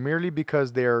 however, merely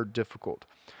because they are difficult.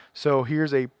 So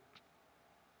here's a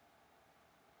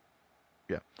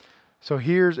yeah. So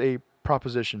here's a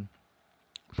proposition.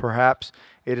 Perhaps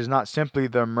it is not simply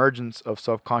the emergence of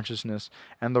self-consciousness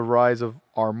and the rise of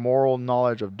our moral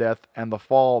knowledge of death and the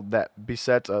fall that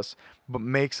besets us, but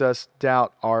makes us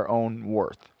doubt our own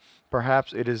worth.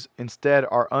 Perhaps it is instead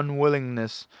our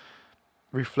unwillingness,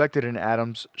 reflected in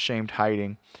Adam's shamed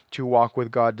hiding, to walk with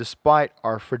God despite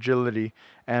our fragility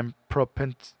and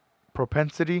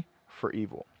propensity for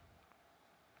evil.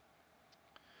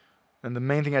 And the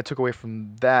main thing I took away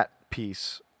from that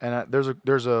piece, and there's a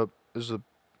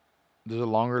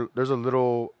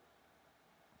little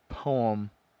poem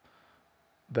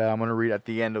that I'm going to read at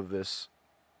the end of this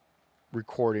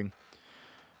recording.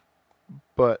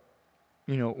 But,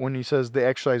 when he says they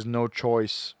exercise no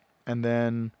choice, and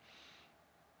then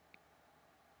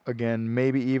again,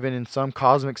 maybe even in some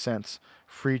cosmic sense,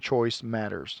 free choice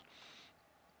matters.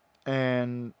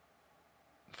 And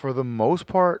for the most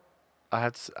part,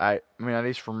 I mean, at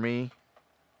least for me,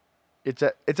 it's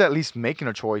at least making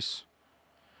a choice.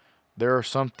 There are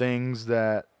some things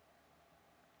that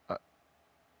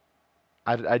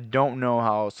I don't know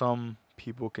how some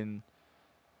people can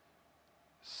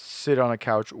sit on a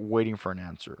couch waiting for an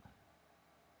answer.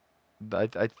 I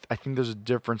think there's a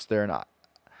difference there, and I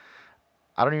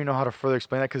don't even know how to further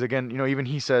explain that, because again, even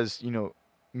he says,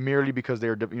 merely because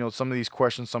they're, some of these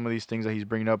questions, some of these things that he's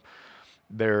bringing up,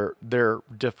 they're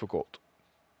difficult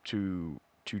to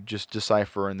just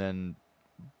decipher and then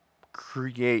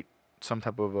create some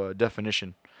type of a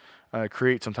definition,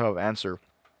 create some type of answer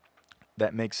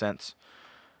that makes sense.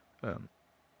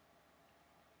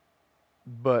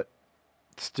 But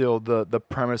still, the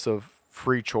premise of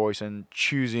free choice and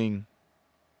choosing,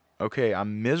 okay,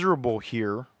 I'm miserable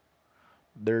here,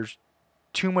 there's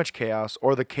too much chaos,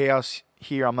 or the chaos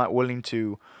here I'm not willing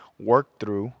to work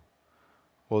through,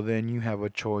 well, then you have a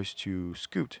choice to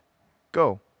scoot,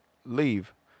 go,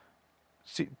 leave,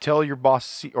 tell your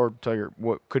boss, or tell your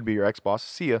what could be your ex-boss,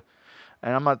 see ya.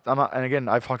 And I'm not, and again,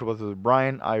 I've talked about this with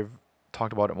Brian. I've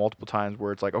talked about it multiple times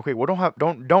where it's like, okay, well,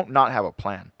 don't not have a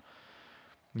plan.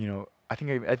 I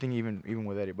think even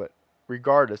with Eddie, but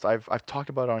regardless, I've talked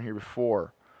about it on here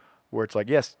before, where it's like,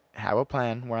 yes, have a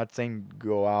plan. We're not saying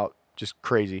go out just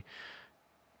crazy,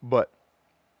 but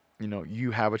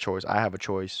you have a choice. I have a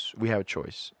choice. We have a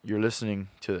choice. You're listening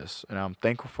to this, and I'm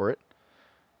thankful for it.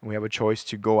 We have a choice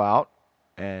to go out,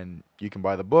 and you can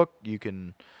buy the book. You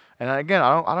can, and again,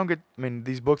 I don't get. I mean,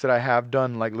 these books that I have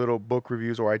done, like little book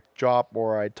reviews, or I drop,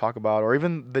 or I talk about, or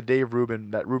even the Dave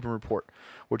Rubin, that Rubin report,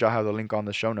 which I'll have the link on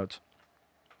the show notes.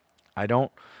 I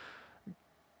don't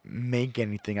make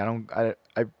anything. I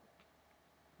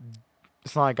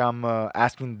it's not like I'm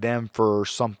asking them for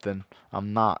something.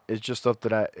 I'm not. It's just stuff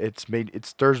that it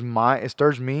stirs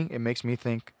me. It makes me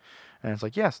think, and it's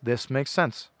like, yes, this makes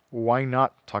sense. Why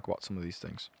not talk about some of these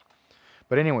things?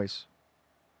 But anyways,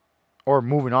 or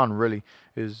moving on, really,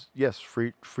 is yes,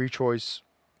 free choice.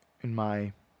 In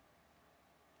my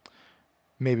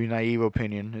maybe naive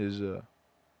opinion, is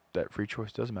that free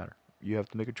choice does matter. You have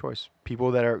to make a choice.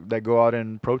 People that go out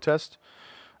and protest.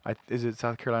 Is it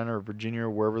South Carolina or Virginia or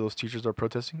wherever those teachers are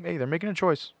protesting? Hey, they're making a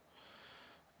choice.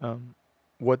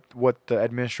 What the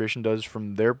administration does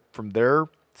from their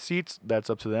seats, that's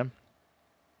up to them.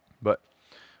 But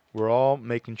we're all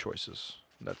making choices.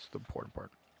 That's the important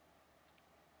part.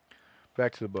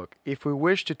 Back to the book. If we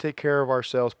wish to take care of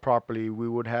ourselves properly, we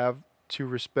would have to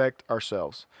respect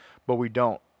ourselves. But we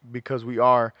don't, because we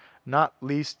are, not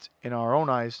least in our own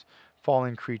eyes,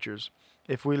 fallen creatures.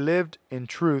 If we lived in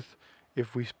truth,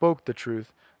 if we spoke the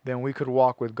truth, then we could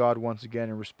walk with God once again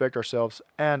and respect ourselves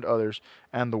and others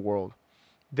and the world.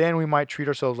 Then we might treat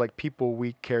ourselves like people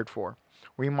we cared for.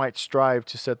 We might strive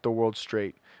to set the world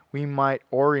straight. We might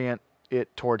orient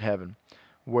it toward heaven,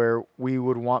 where we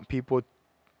would want people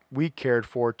we cared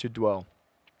for to dwell,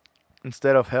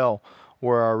 instead of hell,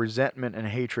 where our resentment and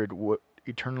hatred would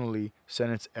eternally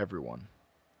sentence everyone.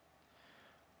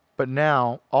 But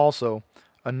now, also,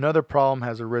 another problem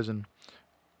has arisen,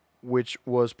 which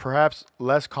was perhaps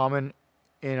less common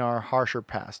in our harsher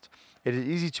past. It is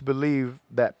easy to believe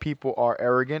that people are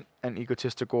arrogant and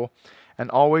egotistical and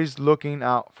always looking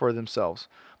out for themselves.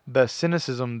 The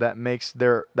cynicism that makes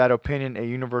that opinion a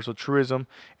universal truism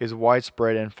is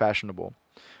widespread and fashionable.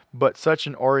 But such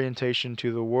an orientation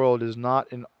to the world is not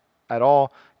at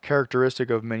all characteristic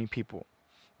of many people.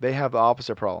 They have the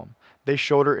opposite problem. They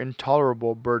shoulder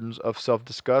intolerable burdens of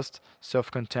self-disgust,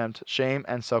 self-contempt, shame,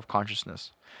 and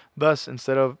self-consciousness. Thus,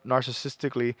 instead of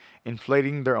narcissistically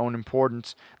inflating their own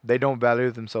importance, they don't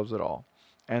value themselves at all,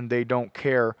 and they don't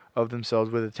care of themselves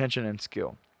with attention and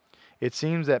skill. It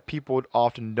seems that people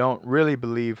often don't really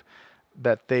believe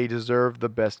that they deserve the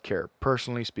best care,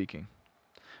 personally speaking.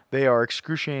 They are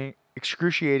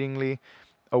excruciatingly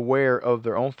aware of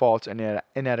their own faults and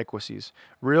inadequacies,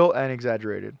 real and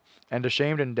exaggerated, and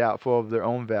ashamed and doubtful of their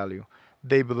own value.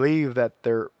 They believe that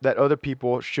other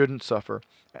people shouldn't suffer,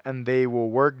 and they will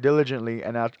work diligently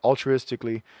and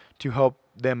altruistically to help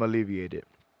them alleviate it.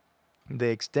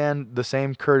 They extend the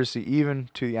same courtesy even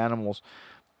to the animals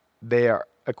they are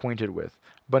acquainted with,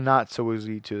 but not so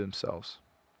easily to themselves.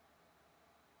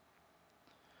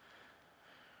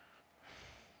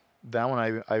 That one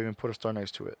I even put a star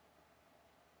next to it.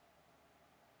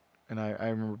 And I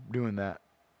remember doing that,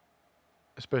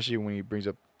 especially when he brings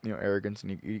up arrogance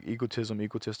and egotism,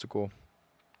 egotistical,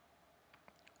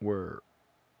 where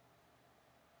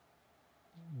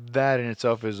that in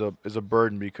itself is a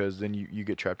burden, because then you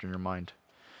get trapped in your mind,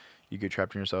 you get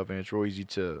trapped in yourself, and it's real easy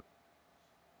to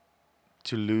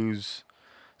lose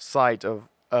sight of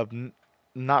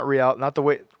not the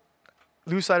way,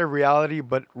 lose sight of reality,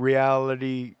 but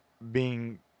reality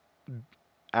being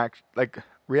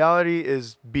reality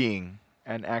is being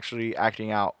and actually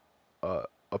acting out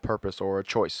a purpose or a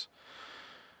choice,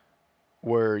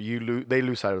 where they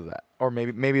lose sight of that, or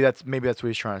maybe that's what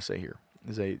he's trying to say here,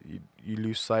 is that you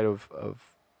lose sight of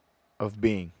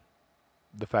being,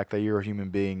 the fact that you're a human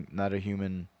being, not a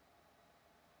human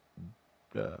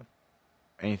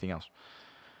anything else.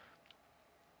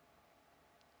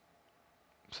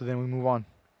 So then we move on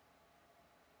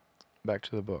back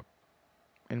to the book.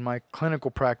 In my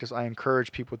clinical practice, I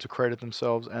encourage people to credit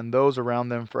themselves and those around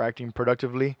them for acting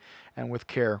productively and with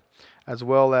care, as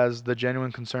well as the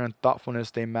genuine concern and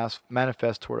thoughtfulness they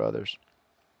manifest toward others.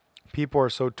 People are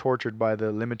so tortured by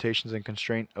the limitations and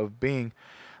constraint of being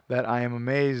that I am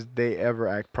amazed they ever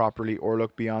act properly or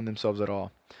look beyond themselves at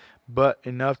all. But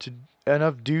enough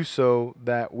do so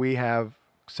that we have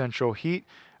central heat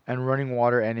and running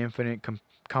water and infinite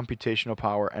computational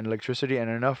power and electricity, and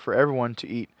enough for everyone to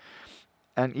eat,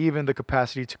 and even the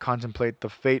capacity to contemplate the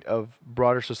fate of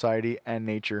broader society and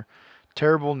nature,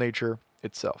 terrible nature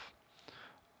itself.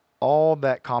 All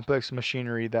that complex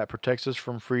machinery that protects us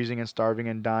from freezing and starving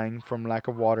and dying from lack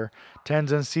of water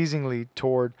tends unceasingly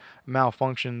toward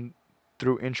malfunction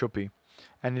through entropy,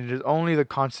 and it is only the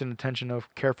constant attention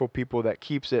of careful people that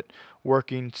keeps it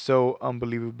working so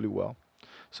unbelievably well.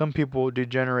 Some people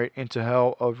degenerate into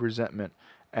hell of resentment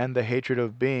and the hatred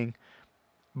of being,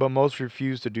 but most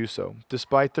refuse to do so,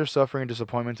 despite their suffering,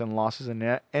 disappointments, and losses,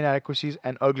 and inadequacies,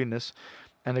 and ugliness.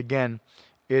 And again,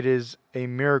 it is a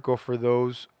miracle for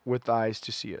those with eyes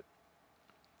to see it.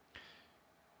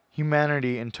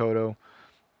 Humanity in toto,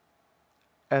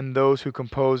 and those who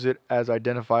compose it as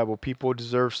identifiable people,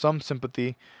 deserve some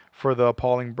sympathy for the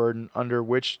appalling burden under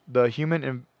which the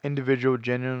human individual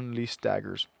genuinely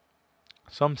staggers.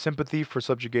 Some sympathy for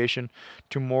subjugation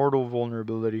to mortal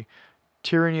vulnerability,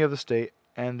 tyranny of the state,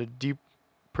 and the deep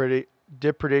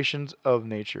depredations of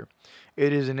nature.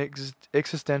 It is an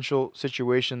existential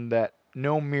situation that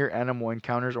no mere animal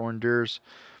encounters or endures,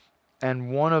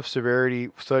 and one of severity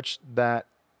such that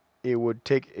it would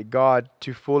take a god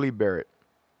to fully bear it.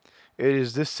 It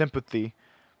is this sympathy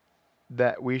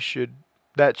that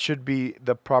should be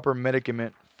the proper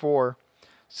medicament for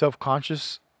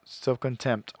self-conscious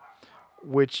self-contempt,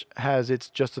 which has its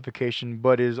justification,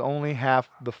 but is only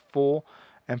half the full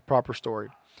and proper story.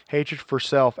 Hatred for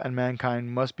self and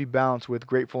mankind must be balanced with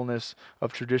gratefulness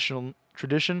of tradition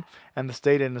and the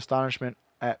state, and astonishment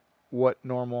at what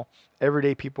normal,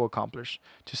 everyday people accomplish.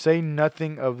 To say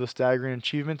nothing of the staggering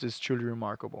achievements is truly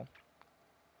remarkable.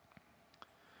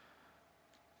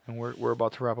 And we're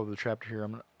about to wrap up the chapter here.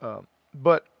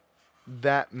 But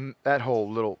that whole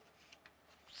little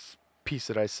piece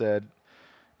that I said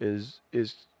is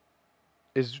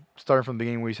starting from the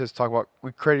beginning, where he says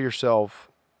we credit yourself,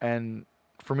 and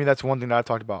for me that's one thing that I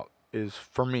talked about, is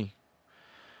for me.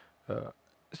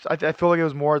 I feel like it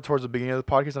was more towards the beginning of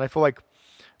the podcast, and I feel like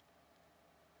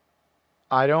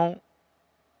I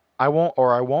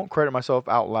won't credit myself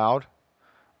out loud,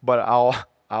 but I'll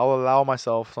allow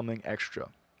myself something extra.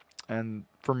 And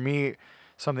for me,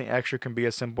 something extra can be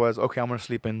as simple as, okay, I'm going to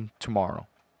sleep in tomorrow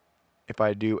if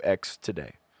I do X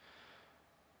today.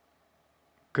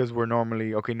 Because we're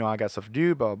normally, okay, no, I got stuff to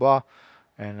do, blah, blah, blah,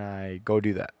 and I go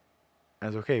do that. And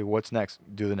it's okay, what's next?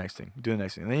 Do the next thing.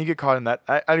 And then you get caught in that.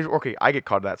 I get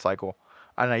caught in that cycle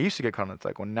And I used to get caught on that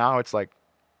cycle. Now it's like,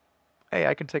 hey,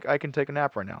 I can take a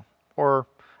nap right now, or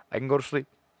I can go to sleep,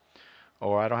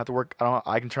 or I don't have to work.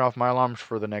 I can turn off my alarms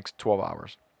for the next 12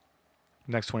 hours,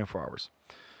 next 24 hours.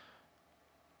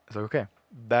 It's like, okay,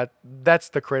 that's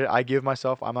the credit I give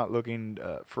myself. I'm not looking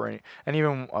for any. And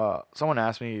even someone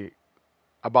asked me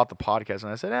about the podcast,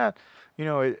 and I said,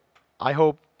 I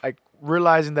hope, like,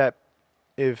 realizing that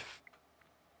if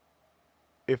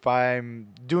I'm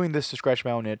doing this to scratch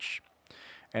my own itch,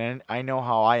 and I know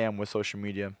how I am with social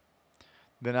media,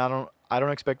 then I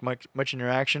don't expect much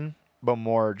interaction, but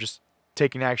more just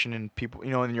taking action in people,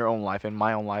 in your own life, in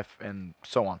my own life, and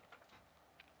so on.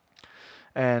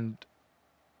 And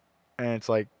it's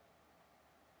like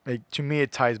to me,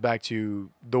 it ties back to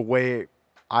the way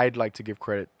I'd like to give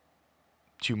credit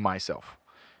to myself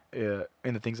in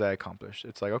the things I accomplished.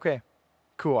 It's like, okay,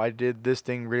 cool, I did this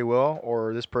thing really well,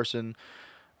 or this person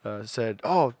said,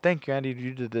 oh, thank you, Andy,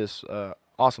 you did this.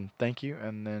 Awesome, thank you.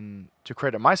 And then to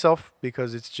credit myself,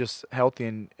 because it's just healthy,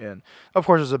 and of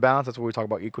course there's a balance. That's what we talk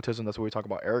about, egotism. That's what we talk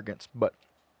about, arrogance. But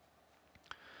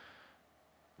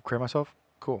credit myself,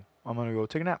 cool, I'm going to go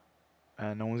take a nap,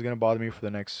 and no one's going to bother me for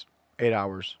the next 8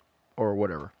 hours or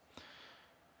whatever.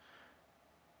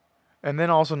 And then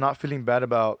also not feeling bad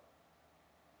about,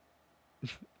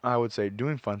 I would say,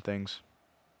 doing fun things.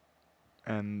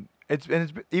 And it's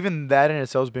even that in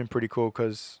itself has been pretty cool,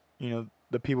 because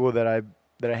the people that I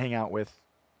hang out with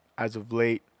as of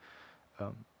late,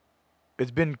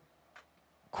 it's been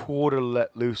cool to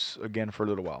let loose again for a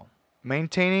little while,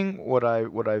 maintaining what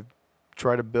I've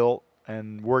tried to build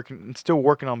and still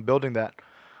working on building that,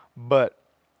 but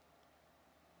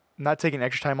not taking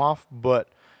extra time off, but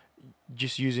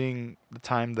just using the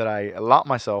time that I allot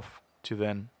myself to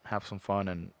then have some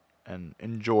fun and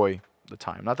enjoy the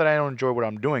time. Not that I don't enjoy what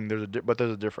I'm doing. But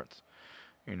there's a difference.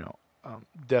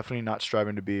 Definitely not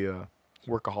striving to be a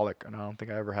workaholic, and I don't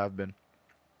think I ever have been.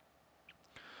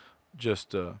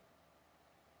 Just I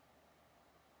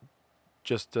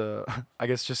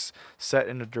guess just set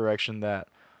in a direction that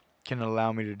can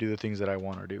allow me to do the things that I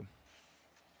want to do.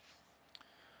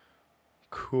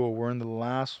 Cool. We're in the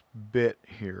last bit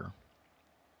here.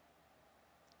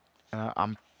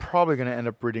 I'm probably gonna end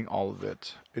up reading all of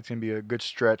it. It's gonna be a good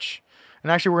stretch.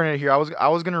 And actually, we're gonna hear. I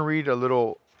was gonna read a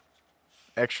little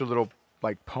extra little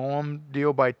like poem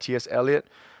deal by T.S. Eliot,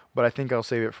 but I think I'll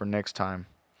save it for next time.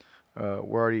 I'm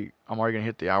already gonna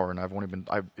hit the hour, and I've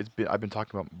been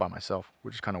talking about by myself,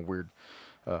 which is kind of weird.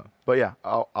 But yeah,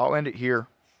 I'll end it here.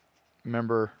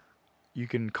 Remember, you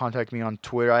can contact me on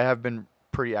Twitter. I have been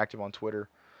pretty active on Twitter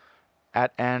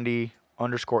at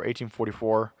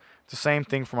Andy_1844. It's the same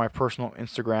thing for my personal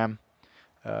Instagram.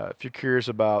 If you're curious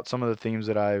about some of the themes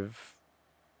that I've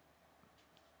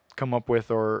come up with,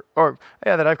 that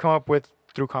I've come up with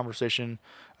through conversation,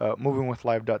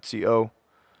 movingwithlive.co,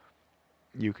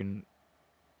 you can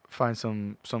find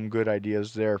some good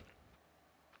ideas there.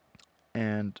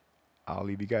 And I'll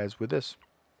leave you guys with this.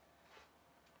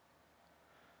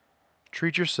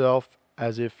 Treat yourself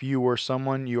as if you were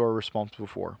someone you are responsible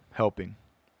for helping.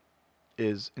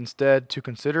 Is instead to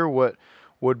consider what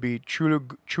would be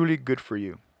truly good for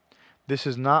you. This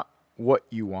is not what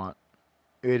you want.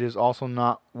 It is also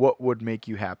not what would make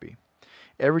you happy.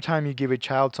 Every time you give a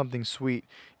child something sweet,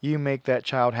 you make that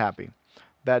child happy.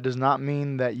 That does not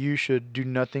mean that you should do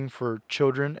nothing for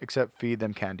children except feed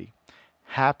them candy.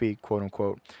 Happy, quote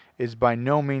unquote, is by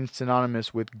no means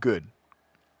synonymous with good.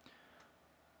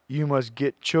 You must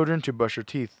get children to brush their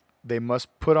teeth. They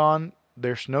must put on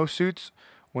their snowsuits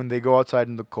when they go outside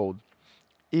in the cold,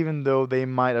 even though they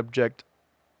might object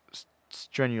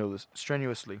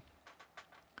strenuously.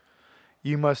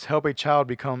 You must help a child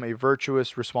become a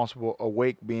virtuous, responsible,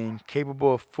 awake being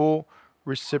capable of full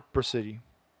reciprocity,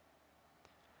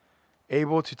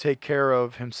 able to take care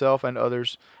of himself and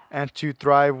others, and to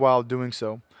thrive while doing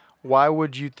so. Why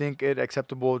would you think it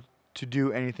acceptable to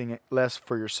do anything less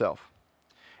for yourself?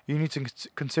 You need to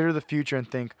consider the future and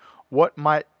think, what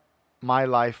might my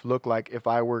life look like if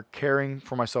I were caring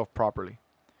for myself properly?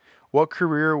 What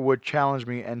career would challenge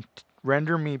me and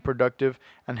render me productive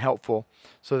and helpful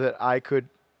so that I could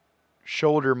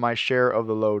shoulder my share of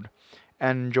the load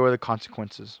and enjoy the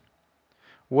consequences?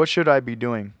 What should I be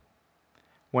doing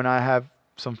when I have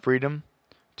some freedom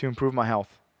to improve my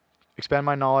health, expand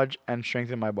my knowledge, and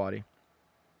strengthen my body?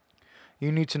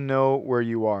 You need to know where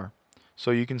you are so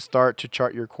you can start to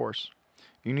chart your course.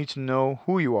 You need to know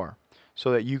who you are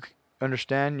so that you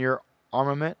understand your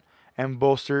armament and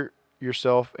bolster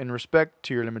yourself in respect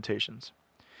to your limitations.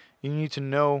 You need to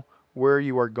know where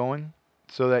you are going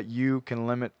so that you can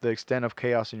limit the extent of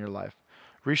chaos in your life,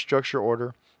 restructure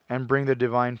order, and bring the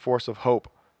divine force of hope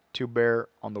to bear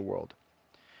on the world.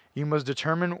 You must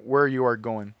determine where you are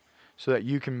going so that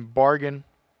you can bargain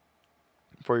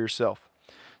for yourself,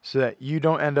 so that you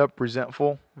don't end up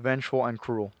resentful, vengeful, and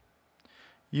cruel.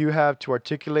 You have to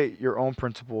articulate your own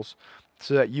principles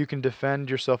so that you can defend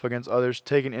yourself against others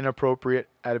taking inappropriate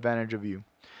advantage of you,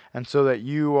 and so that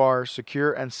you are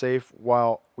secure and safe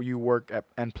while you work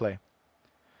and play.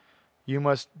 You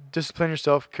must discipline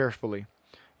yourself carefully.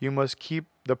 You must keep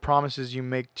the promises you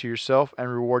make to yourself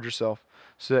and reward yourself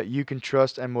so that you can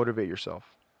trust and motivate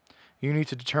yourself. You need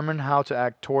to determine how to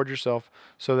act toward yourself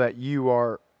so that you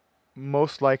are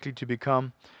most likely to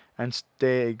become and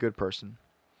stay a good person.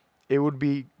 It would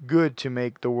be good to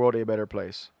make the world a better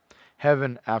place.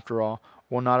 Heaven, after all,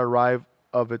 will not arrive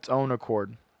of its own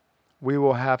accord. We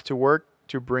will have to work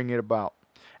to bring it about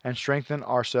and strengthen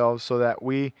ourselves so that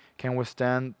we can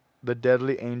withstand the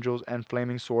deadly angels and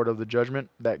flaming sword of the judgment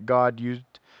that God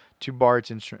used to bar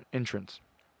its entrance.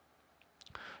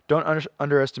 Don't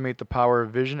underestimate the power of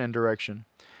vision and direction.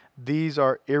 These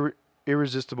are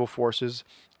irresistible forces,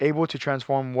 able to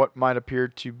transform what might appear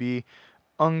to be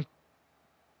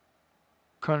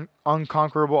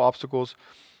unconquerable obstacles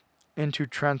into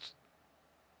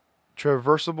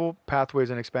traversable pathways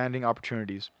and expanding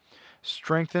opportunities.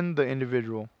 Strengthen the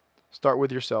individual. Start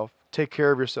with yourself. Take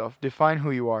care of yourself. Define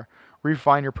who you are.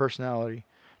 Refine your personality.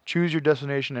 Choose your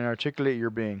destination and articulate your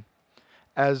being.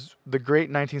 As the great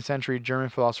 19th century German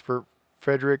philosopher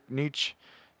Friedrich Nietzsche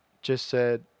just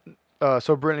said,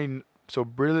 so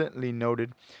brilliantly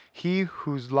noted, he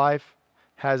whose life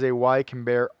has a why can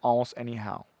bear almost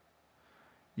anyhow.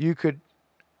 You could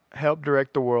help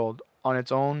direct the world on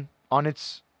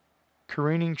its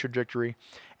careening trajectory,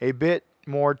 a bit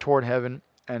more toward heaven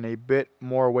and a bit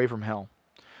more away from hell.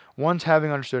 Once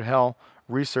having understood hell,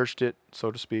 researched it,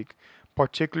 so to speak,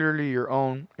 particularly your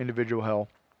own individual hell,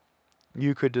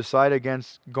 you could decide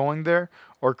against going there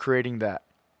or creating that.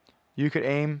 You could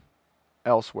aim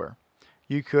elsewhere.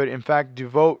 You could, in fact,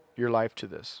 devote your life to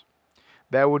this.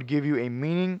 That would give you a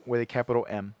meaning with a capital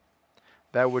M.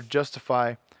 That would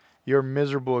justify your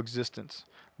miserable existence.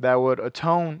 That would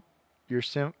atone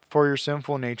for your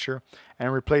sinful nature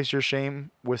and replace your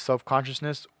shame with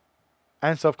self-consciousness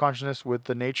with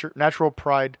the natural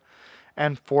pride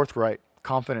and forthright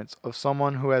confidence of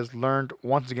someone who has learned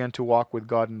once again to walk with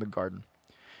God in the garden.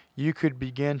 You could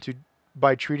begin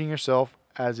by treating yourself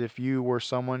as if you were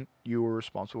someone you were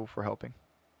responsible for helping.